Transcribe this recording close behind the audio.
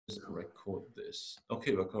record this.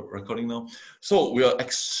 Okay, we're recording now. So we are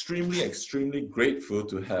extremely grateful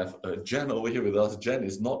to have Jen over here with us. Jen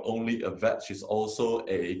is not only a vet, she's also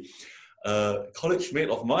a college mate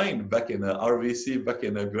of mine back in RVC, back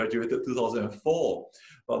in graduated 2004.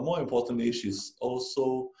 But more importantly, she's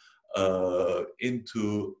also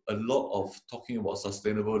into a lot of talking about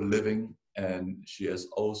sustainable living, and she has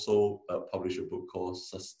also published a book called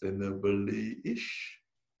Sustainably-ish,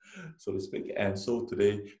 so to speak. And so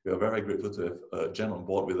today we are very grateful to have Jen on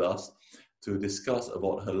board with us to discuss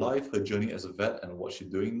about her life, her journey as a vet, and what she's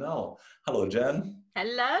doing now. Hello, Jen.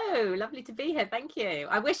 Hello, lovely to be here. Thank you.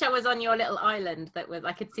 I wish I was on your little island that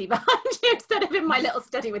I could see behind you instead of in my little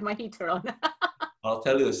study with my heater on. I'll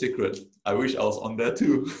tell you a secret. I wish I was on there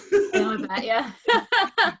too. Yeah, I bet, yeah.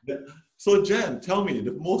 Yeah. So Jen, tell me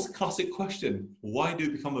the most classic question: why do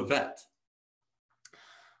you become a vet?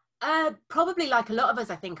 Probably like a lot of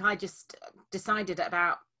us, I think. I just decided at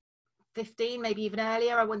about 15, maybe even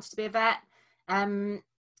earlier, I wanted to be a vet.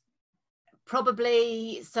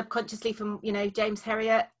 Probably subconsciously from, James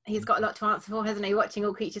Herriot. He's got a lot to answer for, hasn't he? Watching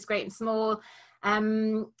All Creatures Great and Small.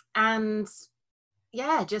 And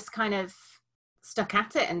yeah, just kind of stuck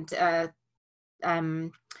at it and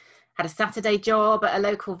had a Saturday job at a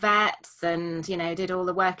local vet's and, did all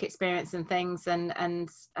the work experience and things and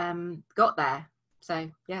got there.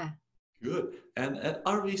 So, yeah. Good. And at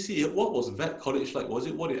RVC, what was vet college like? Was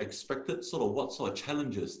it what you expected? What sort of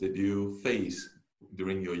challenges did you face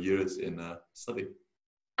during your years in study?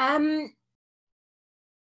 Yeah,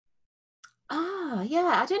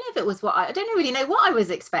 I don't know if it was I don't really know what I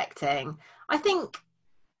was expecting. I think,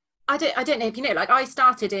 I don't know if you know, like I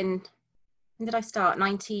started when did I start?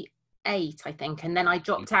 98, I think. And then I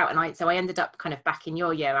dropped out so I ended up kind of back in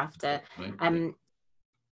your year after. Right.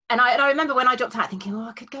 And I remember when I dropped out thinking,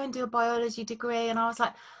 I could go and do a biology degree. And I was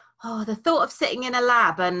like, the thought of sitting in a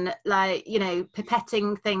lab and like,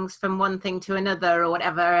 pipetting things from one thing to another or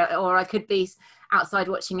whatever, or I could be outside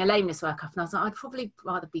watching a lameness workup. And I was like, I'd probably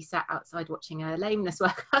rather be sat outside watching a lameness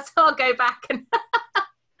workup. So I'll go back and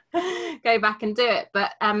do it.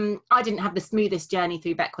 But I didn't have the smoothest journey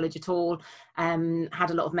through vet college at all. Had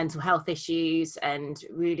a lot of mental health issues and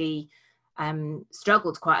really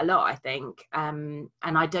struggled quite a lot, I think. And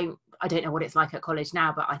I don't know what it's like at college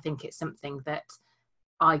now, but I think it's something that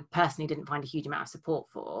I personally didn't find a huge amount of support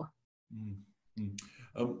for.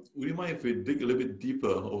 Would you mind if we dig a little bit deeper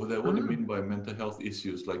over there? What do you mean by mental health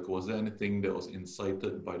issues? Like, was there anything that was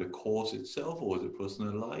incited by the course itself, or was it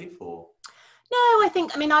personal life, or? No, I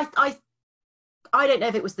don't know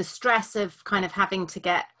if it was the stress of kind of having to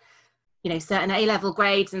get, certain A-level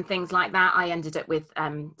grades and things like that. I ended up with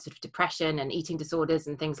sort of depression and eating disorders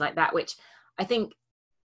and things like that, which I think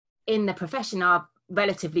in the profession are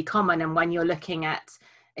relatively common. And when you're looking at,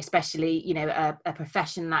 especially, a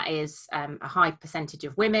profession that is a high percentage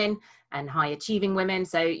of women and high achieving women.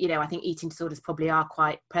 So, I think eating disorders probably are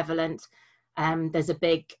quite prevalent. There's a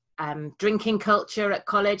big drinking culture at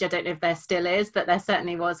college. I don't know if there still is, but there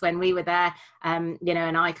certainly was when we were there, and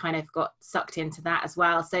I kind of got sucked into that as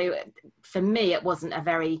well. So for me, it wasn't a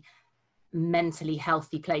very mentally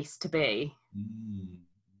healthy place to be.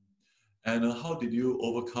 And how did you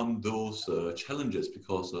overcome those challenges?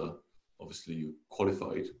 Because obviously you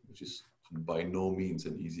qualified, which is by no means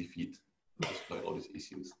an easy feat, despite all these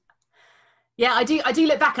issues. Yeah, I do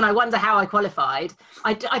look back and I wonder how I qualified.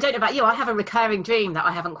 I don't know about you. I have a recurring dream that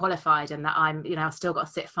I haven't qualified and that I'm, I've still got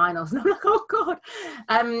to sit finals. And I'm like, oh God.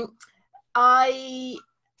 I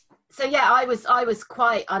was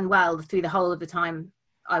quite unwell through the whole of the time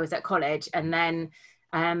I was at college, and then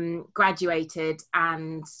graduated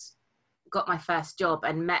and got my first job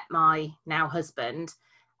and met my now husband.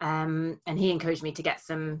 And he encouraged me to get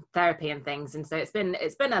some therapy and things, and so it's been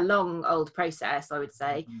a long old process, I would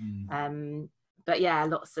say. But yeah,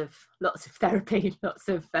 lots of therapy, lots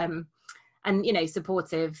of and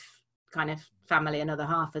supportive kind of family and other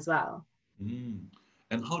half as well.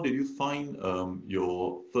 And how did you find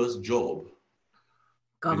your first job?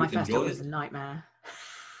 God, my first job was a nightmare.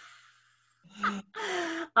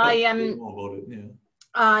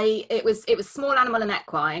 It was small animal and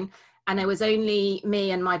equine. And it was only me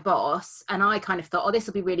and my boss. And I kind of thought, this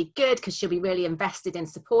will be really good because she'll be really invested in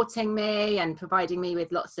supporting me and providing me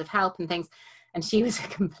with lots of help and things. And she was a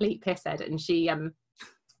complete pisshead. And she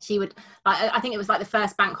would, I think it was like the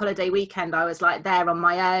first bank holiday weekend, I was like there on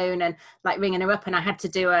my own and like ringing her up, and I had to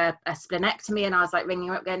do a splenectomy, and I was like ringing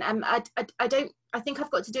her up going, I don't I think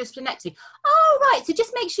I've got to do a splenectomy. Oh, right. So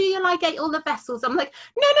just make sure you ligate all the vessels. I'm like,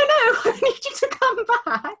 no, I need you to come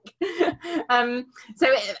back.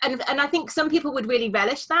 And I think some people would really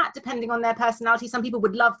relish that, depending on their personality. Some people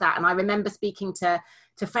would love that. And I remember speaking to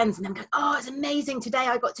friends and them going, oh, it's amazing. Today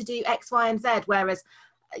I got to do X, Y, and Z. Whereas,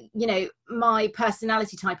 you know, my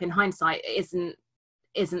personality type in hindsight isn't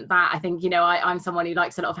that. I think, you know, I'm someone who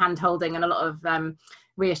likes a lot of hand holding and a lot of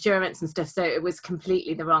reassurance and stuff. So it was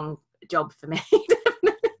completely the wrong job for me.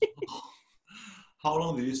 How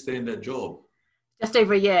long did you stay in that job? Just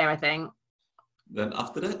over a year, I think. Then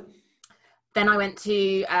after that? Then I went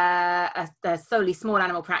to a solely small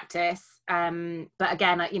animal practice. But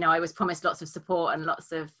again, you know, I was promised lots of support and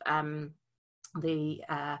lots of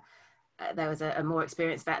there was a more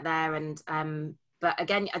experienced vet there. And but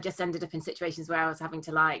again, I just ended up in situations where I was having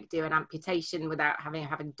to like do an amputation without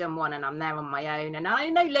having done one, and I'm there on my own. And I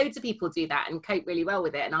know loads of people do that and cope really well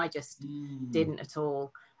with it, and I just didn't at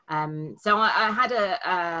all. So I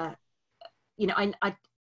had you know, I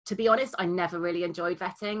to be honest, I never really enjoyed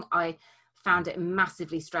vetting. I found it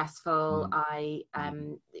massively stressful. I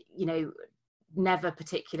you know, never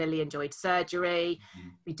particularly enjoyed surgery,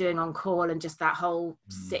 be doing on call, and just that whole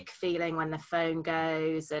sick feeling when the phone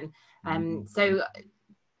goes. And so,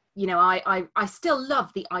 you know, I still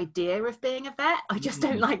love the idea of being a vet. I just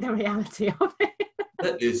don't like the reality of it.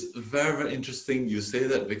 That is very, very interesting you say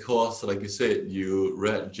that, because like you said, you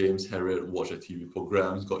read James Herriot, watched the TV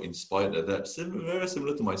programs, got inspired at that. Very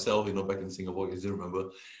similar to myself, you know, back in Singapore. I still remember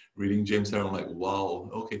reading James Herriot, I'm like, wow,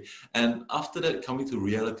 okay. And after that, coming to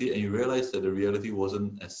reality, and you realize that the reality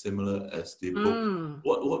wasn't as similar as the book.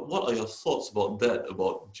 What are your thoughts about that,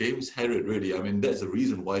 about James Herriot, really? I mean, that's the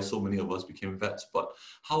reason why so many of us became vets, but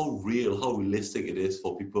how real, how realistic it is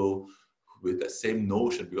for people with that same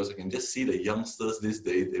notion, because I can just see the youngsters these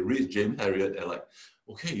days, they read James Herriot and like,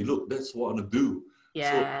 okay, look, that's what I want to do.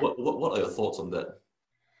 Yeah. So what are your thoughts on that?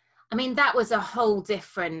 I mean, that was a whole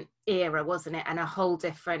different era, wasn't it? And a whole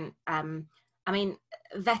different, I mean,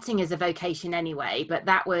 vetting is a vocation anyway, but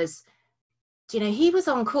that was, you know, he was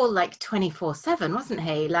on call like 24/7, wasn't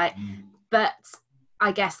he? Like, but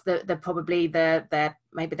I guess the probably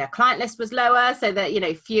maybe their client list was lower, so that, you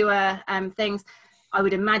know, fewer things. I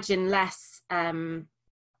would imagine less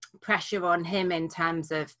pressure on him in terms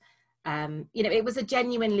of, you know, it was a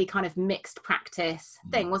genuinely kind of mixed practice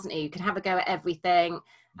thing, wasn't it? You could have a go at everything.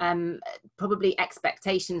 Probably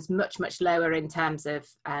expectations much lower in terms of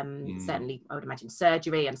certainly I would imagine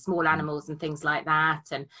surgery and small animals and things like that.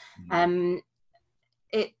 And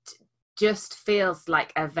it just feels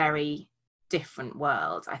like a very different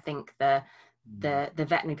world. I think the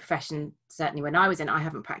veterinary profession, certainly when I was in, I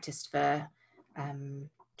haven't practiced for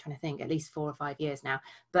trying to think, at least 4 or 5 years now,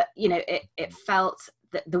 but you know, it felt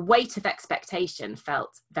that the weight of expectation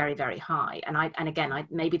felt very, very high. And again,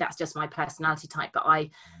 maybe that's just my personality type, but I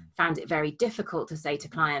found it very difficult to say to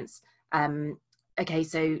clients, okay,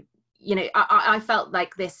 so, you know, I felt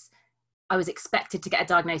like I was expected to get a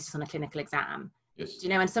diagnosis on a clinical exam. Yes. You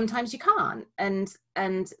know, and sometimes you can't, and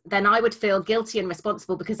then I would feel guilty and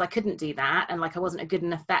responsible because I couldn't do that, and like I wasn't a good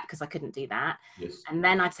enough vet because I couldn't do that. Yes. And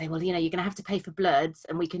then I'd say, well, you know, you're going to have to pay for bloods,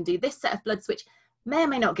 and we can do this set of bloods which may or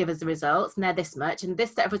may not give us the results, and they're this much, and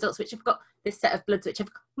this set of results which have got this set of bloods which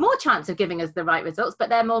have more chance of giving us the right results, but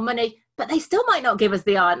they're more money, but they still might not give us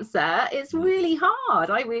the answer. It's really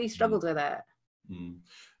hard. I really struggled with it.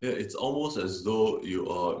 Yeah, it's almost as though you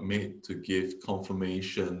are made to give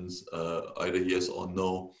confirmations, either yes or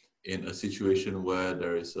no, in a situation where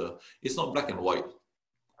there is it's not black and white.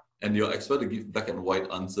 And you're expected to give black and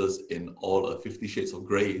white answers in all 50 shades of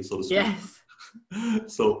gray, so to speak. Yes.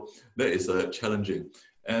 So that is challenging.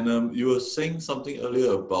 And you were saying something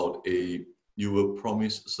earlier about you were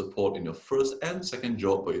promised support in your first and second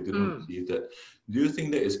job, but you didn't receive that. Do you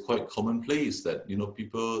think that is quite commonplace, that, you know,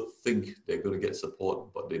 people think they're going to get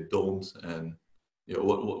support, but they don't? And, you know,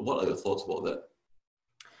 what are your thoughts about that?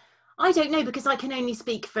 I don't know, because I can only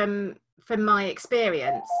speak from my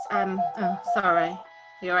experience. Oh, sorry.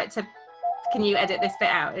 You're right. So can you edit this bit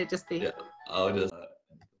out? It'd just be... Yeah, I'll just...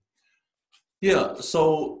 Yeah,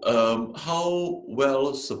 so how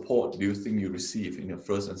well support do you think you receive in your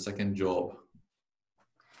first and second job?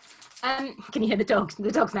 Can you hear the dog?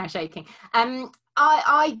 The dog's now shaking.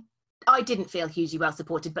 I didn't feel hugely well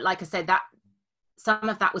supported, but like I said, that some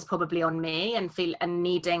of that was probably on me and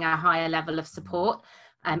needing a higher level of support.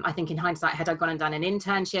 I think in hindsight, had I gone and done an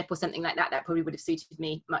internship or something like that, that probably would have suited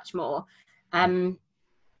me much more. I mean,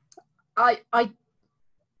 I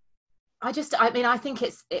think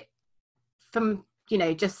it's from, you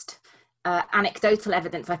know, just anecdotal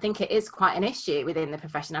evidence, I think it is quite an issue within the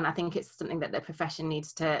profession, and I think it's something that the profession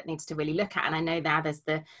needs to really look at. And I know now there's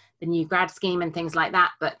the new grad scheme and things like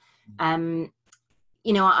that, but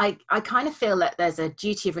you know, I kind of feel that there's a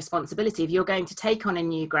duty of responsibility if you're going to take on a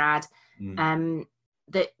new grad,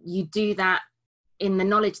 that you do that in the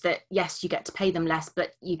knowledge that yes, you get to pay them less,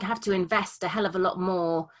 but you have to invest a hell of a lot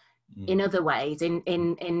more in other ways, in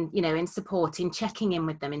you know, in support, in checking in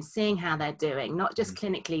with them, in seeing how they're doing, not just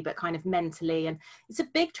clinically but kind of mentally. And it's a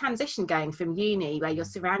big transition going from uni, where you're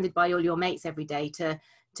surrounded by all your mates every day, to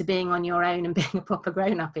being on your own and being a proper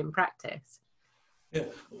grown-up in practice. Yeah,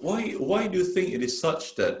 why do you think it is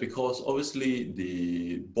such that, because obviously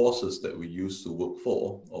the bosses that we used to work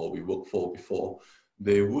for, or we worked for before,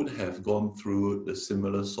 they would have gone through the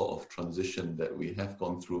similar sort of transition that we have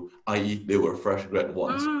gone through, i.e. they were fresh grad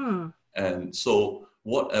ones. And so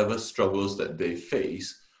whatever struggles that they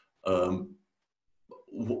face,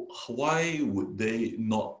 why would they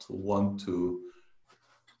not want to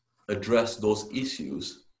address those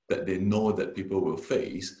issues that they know that people will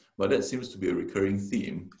face? But that seems to be a recurring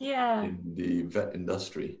theme in the vet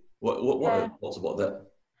industry. What are your thoughts about that?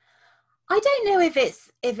 I don't know if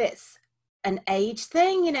it's an age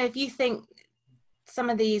thing. You know, if you think some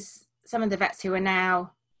of the vets who are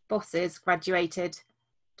now bosses graduated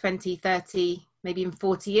 20, 30, maybe even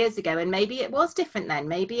 40 years ago, and maybe it was different then.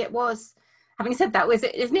 Maybe it was, having said that,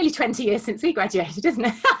 it's nearly 20 years since we graduated, isn't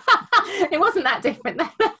it? It wasn't that different then.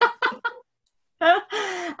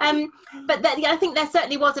 But I think there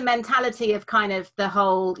certainly was a mentality of kind of the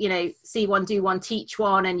whole, you know, see one, do one, teach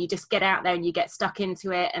one, and you just get out there and you get stuck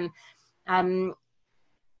into it. And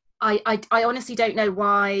I honestly don't know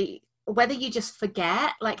whether you just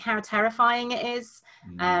forget like how terrifying it is,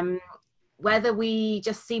 whether we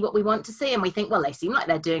just see what we want to see and we think, well, they seem like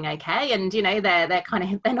they're doing okay, and you know, they're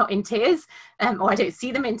not in tears, or I don't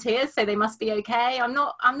see them in tears, so they must be okay. I'm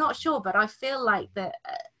not sure, but I feel like that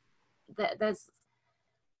there's,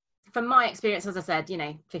 from my experience, as I said, you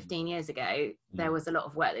know, 15 years ago, there was a lot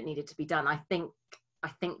of work that needed to be done. I think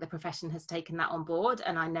the profession has taken that on board,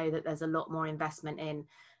 and I know that there's a lot more investment in,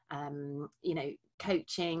 you know,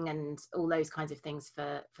 coaching and all those kinds of things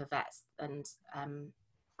for vets, and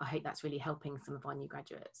I hope that's really helping some of our new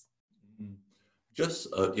graduates. Just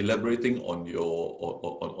elaborating on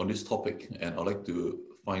on this topic, and I'd like to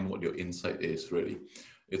find what your insight is really.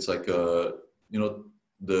 It's like, you know,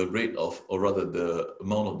 the rate of, or rather the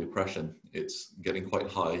amount of depression, it's getting quite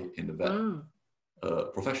high in the vet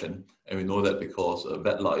profession. And we know that because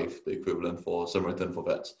Vet Life, the equivalent for Samaritan for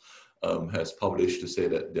Vets, has published to say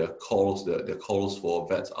that their calls for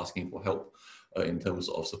vets asking for help in terms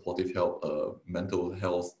of supportive help, mental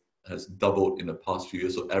health, has doubled in the past few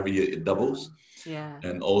years. So every year it doubles. Yeah.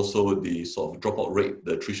 And also the sort of dropout rate,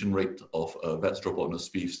 the attrition rate of vets drop out in the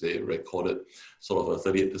SPIEFs, they recorded sort of a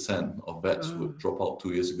 38% of vets would drop out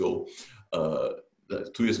 2 years ago.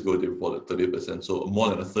 2 years ago, they reported 38%. So more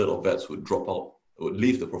than a third of vets would drop out, would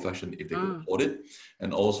leave the profession if they could afford it.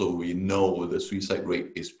 And also we know the suicide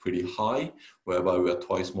rate is pretty high, whereby we are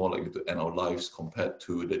twice more likely to end our lives compared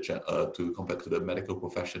to the medical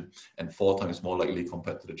profession, and 4 times more likely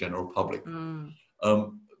compared to the general public.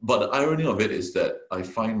 But the irony of it is that I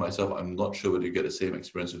find myself, I'm not sure whether you get the same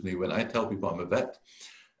experience with me. When I tell people I'm a vet,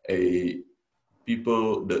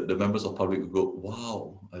 the members of public will go,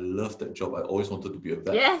 wow, I love that job. I always wanted to be a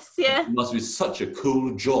vet. Yes, yeah. It must be such a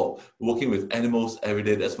cool job, working with animals every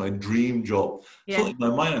day. That's my dream job. Yeah. So in my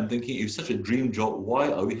mind, I'm thinking, if it's such a dream job,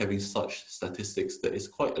 why are we having such statistics? That is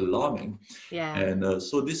quite alarming. Yeah. And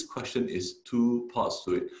so this question is 2 parts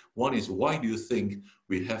to it. One is, why do you think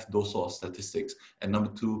we have those sort of statistics? And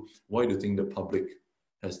number 2, why do you think the public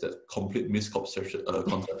has that complete misconception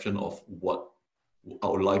of what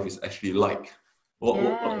our life is actually like? What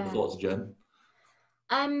are your thoughts, Jen?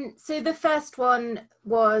 So the first one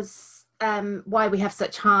was why we have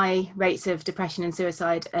such high rates of depression and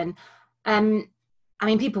suicide. And I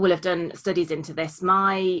mean, people will have done studies into this.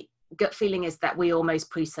 My gut feeling is that we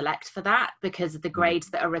almost pre-select for that because of the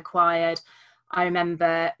grades that are required. I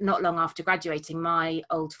remember not long after graduating, my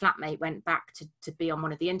old flatmate went back to be on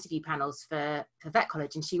one of the interview panels for vet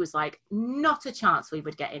college. And she was like, not a chance we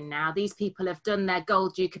would get in now. These people have done their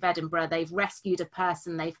Gold Duke of Edinburgh. They've rescued a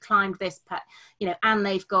person. They've climbed this, you know, and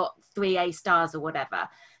they've got 3 A stars or whatever.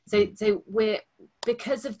 So we're,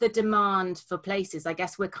 because of the demand for places, I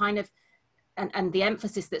guess we're kind of, and the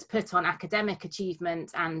emphasis that's put on academic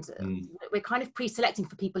achievement, and we're kind of pre-selecting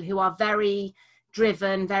for people who are very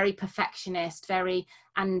driven, very perfectionist,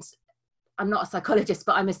 and I'm not a psychologist,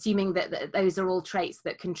 but I'm assuming that those are all traits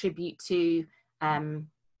that contribute to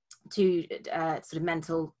sort of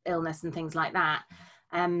mental illness and things like that.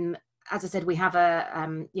 as I said, we have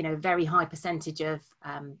a you know, very high percentage of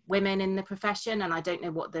women in the profession, and I don't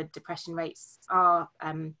know what the depression rates are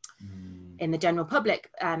in the general public,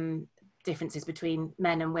 differences between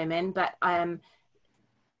men and women, but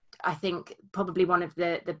I think probably one of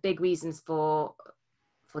the big reasons for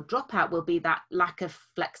dropout will be that lack of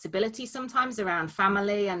flexibility sometimes around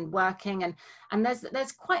family and working, and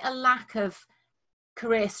there's quite a lack of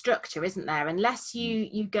career structure, isn't there? Unless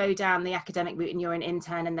you go down the academic route and you're an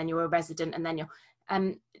intern and then you're a resident and then you're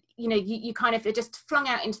you know, you kind of are just flung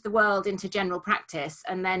out into the world, into general practice,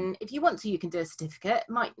 and then if you want to, you can do a certificate,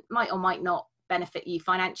 might or might not benefit you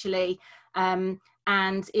financially,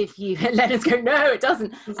 and if you let us go, no, it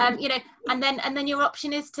doesn't, you know, and then your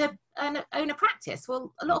option is to own a practice.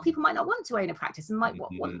 Well, a lot of people might not want to own a practice and might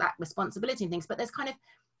want that responsibility and things, but there's kind of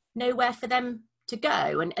nowhere for them to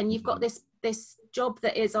go, and you've got this job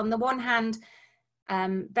that is, on the one hand,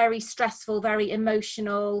 very stressful, very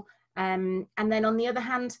emotional, and then on the other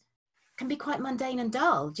hand can be quite mundane and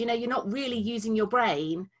dull. You know, you're not really using your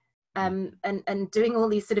brain and doing all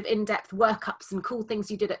these sort of in-depth workups and cool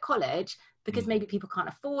things you did at college, because maybe people can't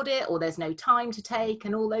afford it, or there's no time to take,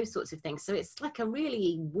 and all those sorts of things. So it's like a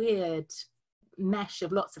really weird mesh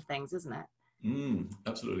of lots of things, isn't it?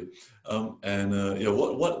 Absolutely. Yeah,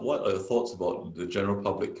 what are your thoughts about the general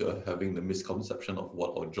public having the misconception of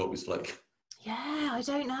what our job is like? Yeah, I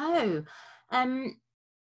don't know.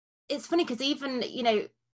 It's funny because even, you know,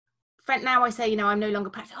 now I say, you know, I'm no longer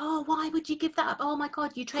practicing. Oh, why would you give that up? Oh my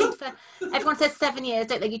God, you trained for, everyone says 7 years,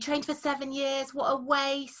 don't they? You trained for 7 years, what a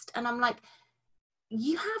waste. And I'm like,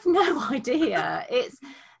 you have no idea. It's,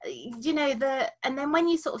 you know, and then when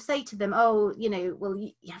you sort of say to them, oh, you know, well,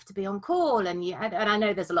 you have to be on call, and I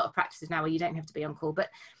know there's a lot of practices now where you don't have to be on call, but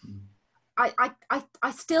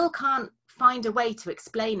I still can't find a way to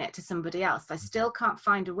explain it to somebody else. I still can't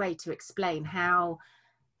find a way to explain how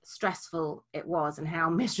stressful it was and how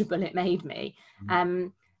miserable it made me.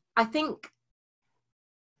 I think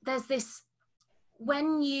there's this,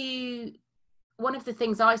 one of the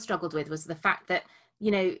things I struggled with was the fact that, you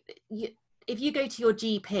know, if you go to your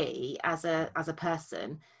GP as a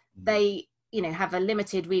person, they, you know, have a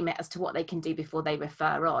limited remit as to what they can do before they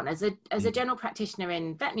refer on. As a general practitioner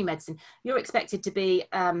in veterinary medicine, you're expected to be,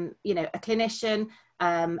 you know, a clinician,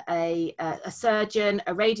 a surgeon,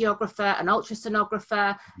 a radiographer, an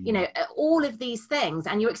ultrasonographer, you know, all of these things,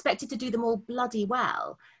 and you're expected to do them all bloody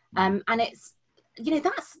well. And it's, you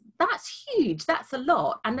know, that's huge, that's a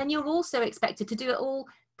lot. And then you're also expected to do it all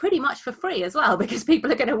pretty much for free as well, because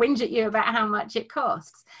people are going to whinge at you about how much it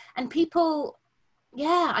costs. And people,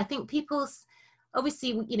 yeah, I think people's,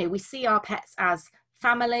 obviously, you know, we see our pets as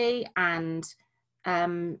family, and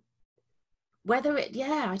whether it,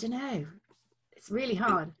 yeah, I don't know, it's really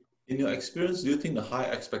hard. In your experience, do you think the high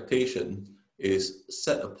expectation is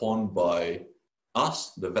set upon by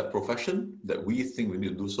us, the vet profession, that we think we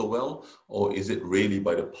need to do so well, or is it really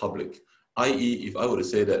by the public? I.e., if I were to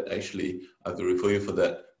say that, actually, I have to refer you for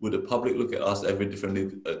that, would the public look at us any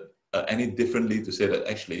differently to say that,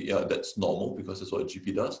 actually, yeah, that's normal because that's what a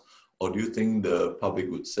GP does? Or do you think the public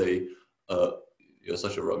would say, you're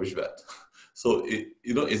such a rubbish vet? So,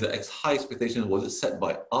 you know, is the high expectation, was it set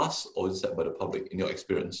by us or is it set by the public in your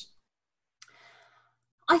experience?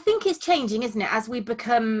 I think it's changing, isn't it? As we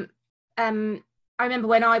become, I remember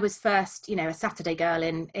when I was first, you know, a Saturday girl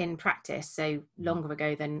in practice, so longer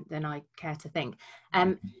ago than I care to think,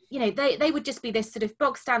 you know, they would just be this sort of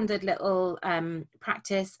bog standard little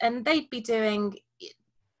practice, and they'd be doing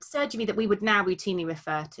surgery that we would now routinely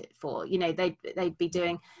refer to for, you know, they'd be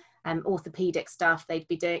doing orthopedic stuff, they'd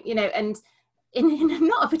be doing, you know, and in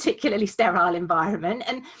not a particularly sterile environment,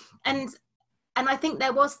 and I think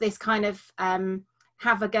there was this kind of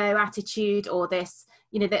have a go attitude, or this,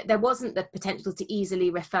 you know, that there wasn't the potential to easily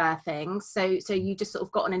refer things, so you just sort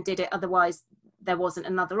of got on and did it, otherwise there wasn't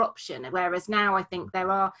another option. Whereas now I think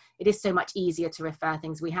it is so much easier to refer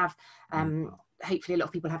things. We have hopefully a lot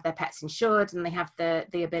of people have their pets insured, and they have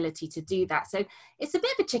the ability to do that. So it's a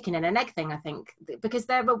bit of a chicken and an egg thing, I think, because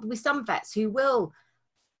there will be some vets who will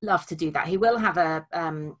love to do that. He will have a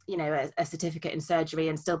you know, a certificate in surgery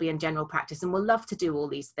and still be in general practice, and will love to do all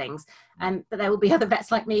these things. But there will be other vets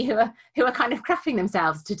like me who are kind of crapping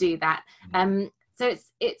themselves to do that. So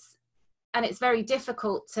it's very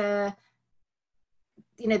difficult to,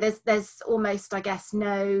 you know, there's almost, I guess,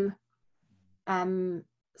 no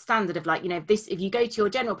standard of, like, you know, this, if you go to your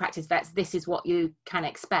general practice vets, this is what you can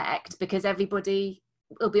expect, because everybody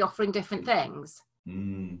will be offering different things.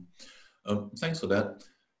 Thanks for that.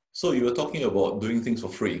 So you were talking about doing things for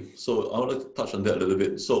free. So I want to touch on that a little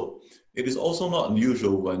bit. So it is also not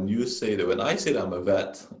unusual when you say that, when I say that I'm a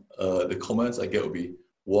vet, the comments I get will be,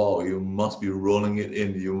 wow, you must be rolling it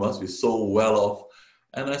in. You must be so well off.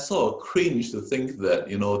 And I sort of cringe to think that,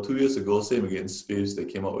 2 years ago, same again, Space, they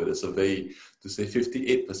came up with a survey to say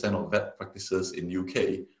 58% of vet practices in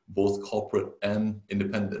UK, both corporate and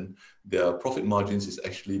independent, their profit margins is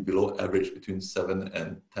actually below average between 7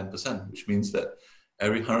 and 10%, which means that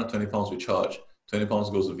every £120 we charge,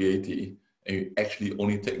 £20 goes to VAT, and you actually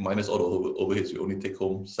only take, minus all the overheads, you only take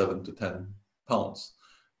home £7 to £10,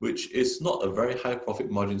 which is not a very high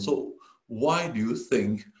profit margin. So why do you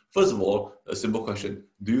think, first of all, a simple question,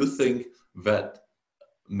 do you think vet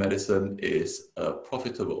medicine is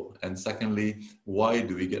profitable? And secondly, why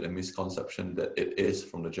do we get a misconception that it is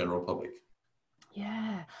from the general public?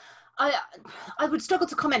 Yeah, I would struggle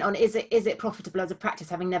to comment on is it profitable as a practice,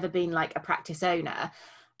 having never been like a practice owner.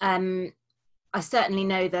 I certainly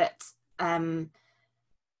know that.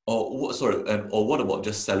 Or what about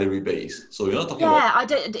just salary base? So you're not talking Yeah, about. I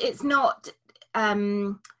don't. It's not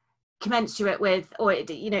commensurate with, or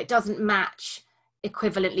it doesn't match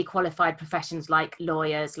equivalently qualified professions like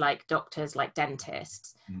lawyers, like doctors, like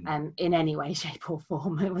dentists, in any way, shape or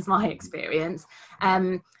form. It was my experience.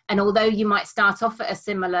 And although you might start off at a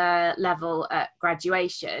similar level at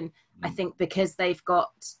graduation, I think because they've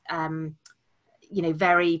got,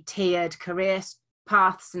 very tiered career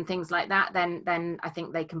paths and things like that, then I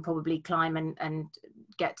think they can probably climb and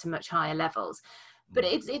get to much higher levels. But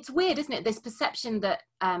it's weird, isn't it? This perception that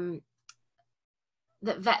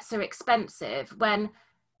that vets are expensive, when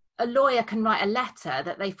a lawyer can write a letter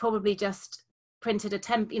that they've probably just printed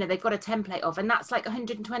they've got a template of, and that's like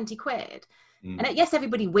 120 quid. And yes,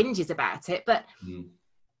 everybody whinges about it, but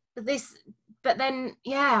then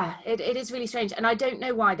it is really strange. And I don't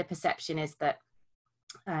know why the perception is that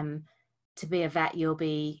to be a vet you'll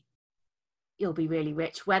be really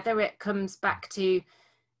rich, whether it comes back to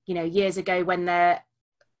years ago when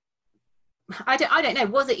I don't know,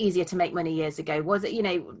 was it easier to make money years ago? Was it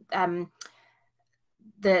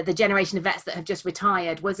the generation of vets that have just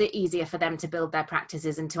retired, was it easier for them to build their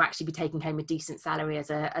practices and to actually be taking home a decent salary as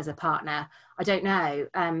a partner? I don't know.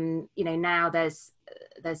 Now there's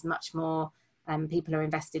much more people are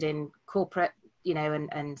invested in corporate,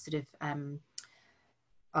 and sort of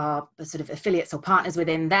are sort of affiliates or partners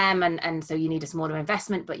within them, and so you need a smaller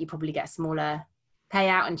investment, but you probably get a smaller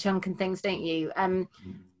payout and chunk and things, don't you?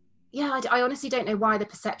 I honestly don't know why the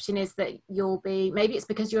perception is that maybe it's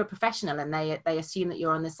because you're a professional and they assume that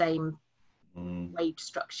you're on the same wage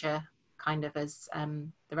structure kind of as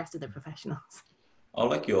the rest of the professionals. I'd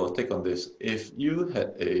like your take on this. If you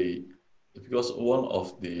had because one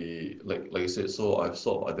of the, like I said, so I've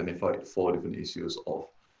sort of identified 4 different issues of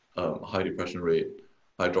high depression rate,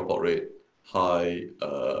 high dropout rate, high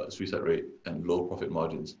suicide rate, and low profit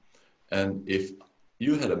margins. And if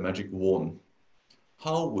you had a magic wand,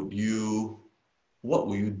 what would you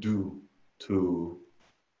do to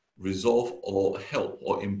resolve or help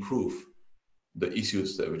or improve the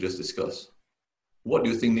issues that we just discussed? What do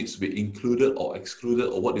you think needs to be included or excluded,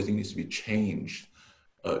 or what do you think needs to be changed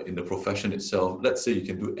in the profession itself? Let's say you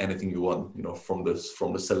can do anything you want, from the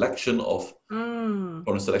selection of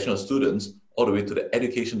students all the way to the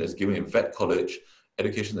education that's given in vet college,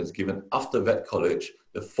 education that's given after vet college,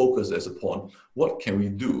 the focus that's upon. What can we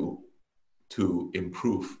do to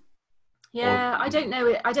improve? Yeah, I don't know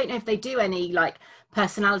if they do any like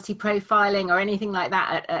personality profiling or anything like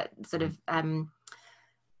that at sort of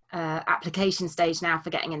application stage now for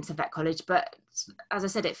getting into vet college. But as I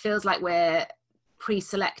said, it feels like we're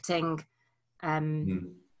pre-selecting,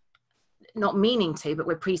 not meaning to, but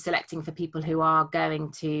we're pre-selecting for people who are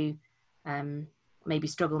going to maybe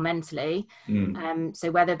struggle mentally.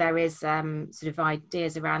 So whether there is sort of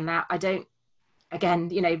ideas around that, I don't, again,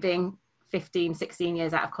 being 15, 16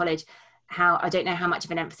 years out of college, I don't know how much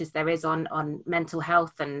of an emphasis there is on mental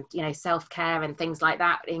health and, self-care and things like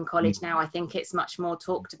that in college now. I think it's much more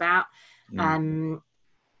talked about.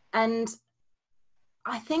 And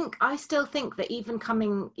I still think that even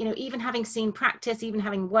even having seen practice, even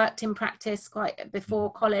having worked in practice quite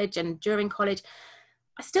before college and during college,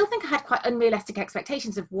 I still think I had quite unrealistic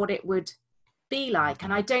expectations of what it would be like.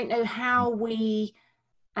 And I don't know how we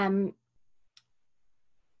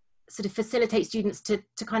sort of facilitate students to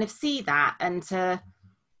kind of see that and to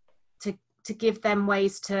give them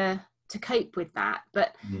ways to cope with that.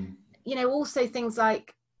 But also things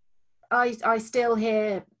like I still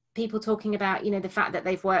hear people talking about the fact that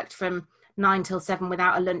they've worked from 9 till 7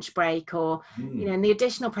 without a lunch break, or and the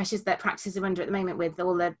additional pressures that practices are under at the moment with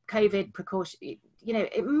all the COVID precautions.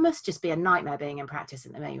 It must just be a nightmare being in practice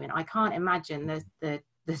at the moment. I can't imagine the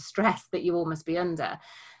stress that you all must be under,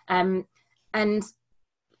 and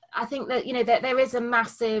I think that that there is a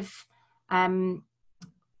massive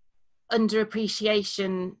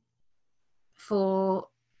underappreciation for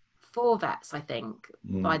vets, I think,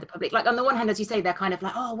 by the public. Like on the one hand, as you say, they're kind of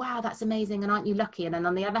like, oh wow, that's amazing, and aren't you lucky? And then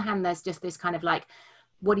on the other hand, there's just this kind of like,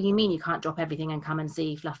 what do you mean you can't drop everything and come and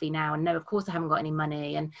see Fluffy now? And no, of course I haven't got any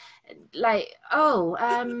money. And like, oh,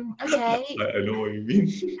 okay. I know what you mean.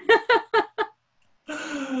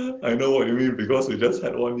 I know what you mean because we just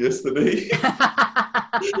had one yesterday. So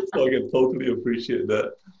I can totally appreciate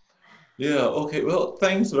that. Yeah, okay. Well,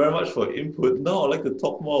 thanks very much for input. Now I'd like to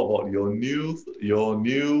talk more about your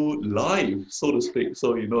new life, so to speak.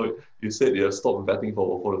 So, you said you have stopped vetting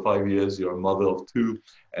for 4 to 5 years, you're a mother of 2,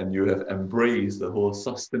 and you have embraced the whole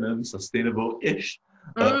sustainable-ish.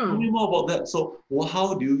 Tell me more about that. So,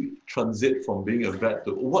 how do you transit from being a vet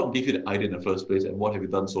to what gave you the idea in the first place, and what have you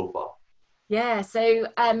done so far? Yeah, so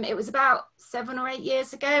it was about 7 or 8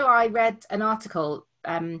 years ago. I read an article.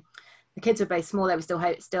 The kids were both small; they were still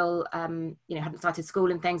hadn't started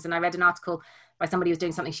school and things. And I read an article by somebody who was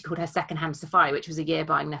doing something she called her secondhand safari, which was a year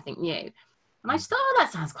buying nothing new. And I just thought, oh,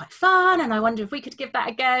 that sounds quite fun, and I wonder if we could give that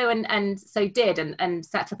a go. And so did, and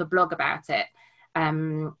set up a blog about it,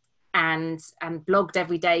 and blogged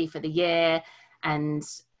every day for the year, and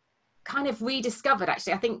kind of rediscovered.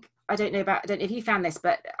 Actually, I don't know if you found this,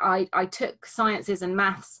 but I took sciences and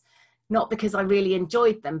maths not because I really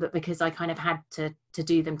enjoyed them, but because I kind of had to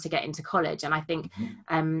do them to get into college. And I think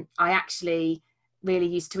I actually really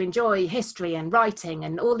used to enjoy history and writing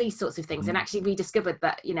and all these sorts of things, and actually rediscovered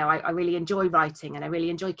that, I really enjoy writing and I really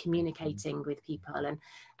enjoy communicating with people,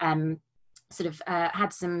 and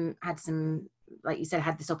had some, like you said,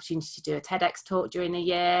 had this opportunity to do a TEDx talk during the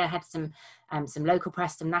year, had some local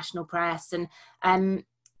press, some national press, and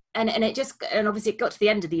obviously it got to the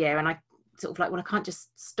end of the year, and I sort of like, well, I can't just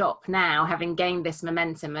stop now, having gained this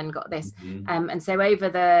momentum and got this. And so over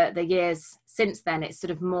the years since then, it's sort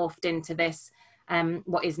of morphed into this,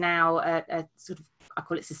 what is now a sort of, I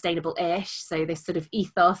call it sustainable-ish. So this sort of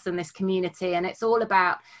ethos and this community, and it's all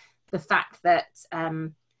about the fact that,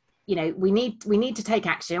 we need to take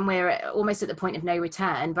action. We're almost at the point of no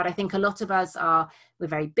return, but I think a lot of us we're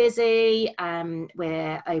very busy.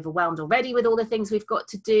 We're overwhelmed already with all the things we've got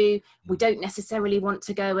to do. We don't necessarily want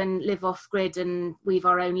to go and live off grid and weave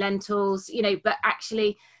our own lentils, but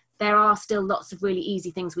actually there are still lots of really easy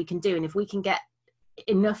things we can do. And if we can get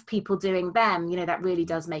enough people doing them, that really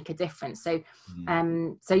does make a difference. So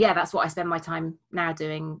yeah, that's what I spend my time now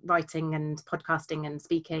doing: writing and podcasting and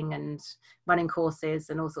speaking and running courses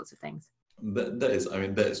and all sorts of things. That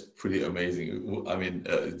is pretty amazing.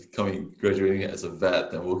 Graduating as a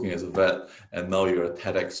vet and working as a vet, and now you're a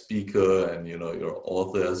TEDx speaker, and you're an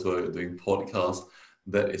author as well. You're doing podcasts.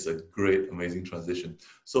 That is a great, amazing transition.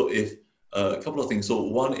 So if a couple of things. So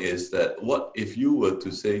one is that, what if you were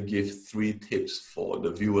to say give 3 tips for the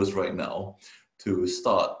viewers right now to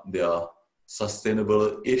start their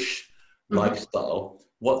sustainable-ish lifestyle?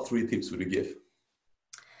 What 3 tips would you give?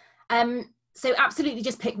 So absolutely,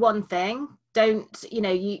 just pick one thing. Don't,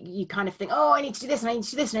 you kind of think, oh, I need to do this, and I need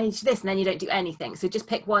to do this, and I need to do this, and then you don't do anything. So just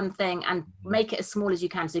pick one thing and make it as small as you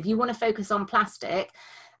can. So if you want to focus on plastic,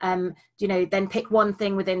 then pick one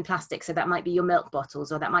thing within plastic. So that might be your milk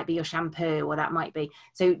bottles, or that might be your shampoo, or that might be,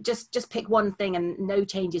 so just pick one thing, and no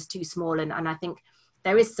change is too small. And I think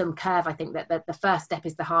there is some curve. I think that the first step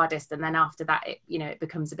is the hardest, and then after that, it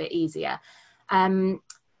becomes a bit easier.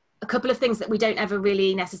 A couple of things that we don't ever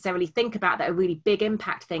really necessarily think about that are really big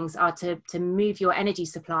impact things are to move your energy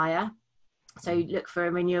supplier. So look for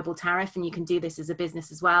a renewable tariff, and you can do this as a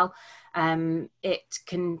business as well. It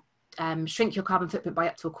can shrink your carbon footprint by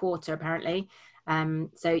up to 1/4, apparently.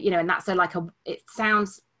 And that's it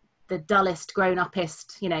sounds the dullest,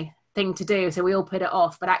 grown-uppest, thing to do. So we all put it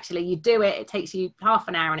off, but actually you do it. It takes you half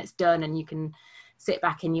an hour and it's done, and you can sit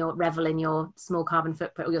back in revel in your small carbon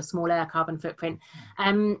footprint, or your smaller carbon footprint.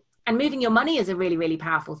 And moving your money is a really, really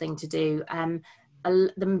powerful thing to do.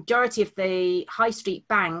 The majority of the high street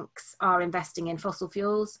banks are investing in fossil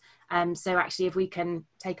fuels. So actually, if we can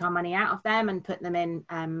take our money out of them and put them in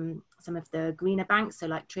some of the greener banks, so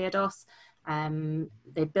like Triodos,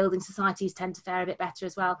 the building societies tend to fare a bit better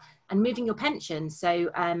as well. And moving your pension.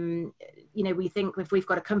 So, we think if we've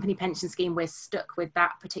got a company pension scheme, we're stuck with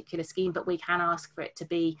that particular scheme, but we can ask for it to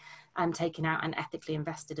be taken out and ethically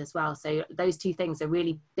invested as well. So those 2 things are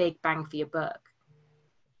really big bang for your buck.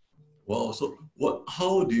 Wow. So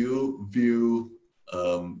how do you view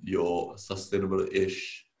your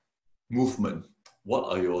sustainable-ish movement? What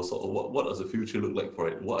does the future look like for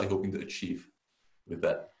it? What are you hoping to achieve with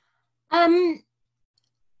that?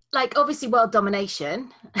 Obviously world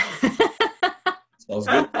domination. Sounds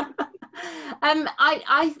good. I'm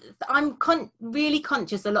really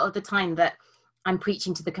conscious a lot of the time that I'm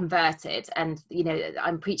preaching to the converted, and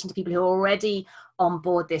I'm preaching to people who are already on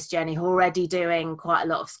board this journey, who are already doing quite a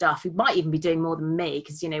lot of stuff, who might even be doing more than me,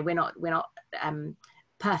 because we're not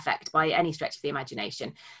perfect by any stretch of the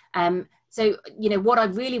imagination. So what I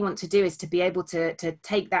really want to do is to be able to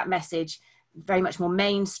take that message very much more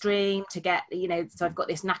mainstream, to get so I've got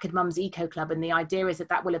this Knackered Mums Eco Club, and the idea is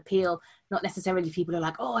that will appeal not necessarily to people who are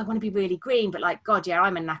like, oh, I want to be really green, but like, God, yeah,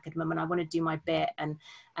 I'm a knackered mum and I want to do my bit. And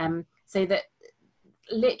so that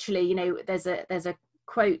literally, there's a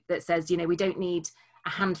quote that says, we don't need a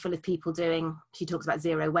handful of people doing, she talks about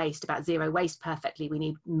zero waste perfectly. We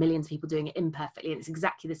need millions of people doing it imperfectly. And it's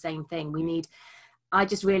exactly the same thing. I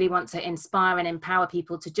just really want to inspire and empower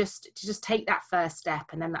people to just take that first step,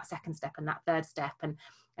 and then that second step, and that third step. And,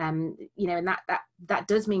 and that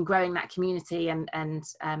does mean growing that community and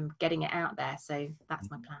getting it out there. So that's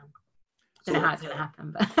my plan. I don't know how it's going to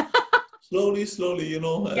happen, but slowly,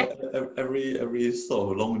 yeah. every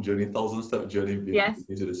sort of long journey, 1,000-step journey Yes.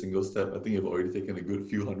 into the single step. I think you've already taken a good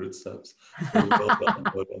few hundred steps. So well done,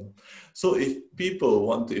 well done. So if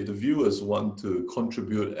the viewers want to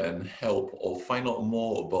contribute and help or find out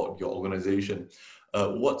more about your organization,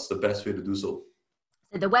 what's the best way to do so?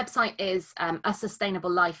 So the website is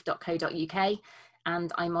asustainablelife.co.uk,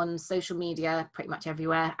 and I'm on social media pretty much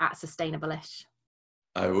everywhere at Sustainable-ish.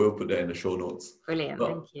 I will put that in the show notes. Brilliant,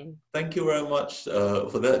 thank you. Thank you very much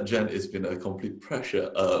for that, Jen. It's been a complete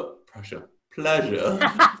pleasure,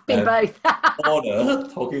 Been both. honor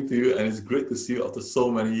talking to you, and it's great to see you after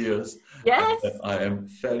so many years. Yes. And I am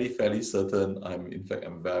fairly certain, I'm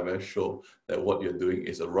very, very sure that what you're doing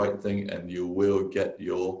is the right thing, and you will get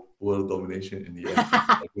your world domination in the end.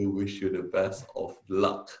 I do wish you the best of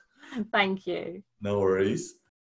luck. Thank you. No worries.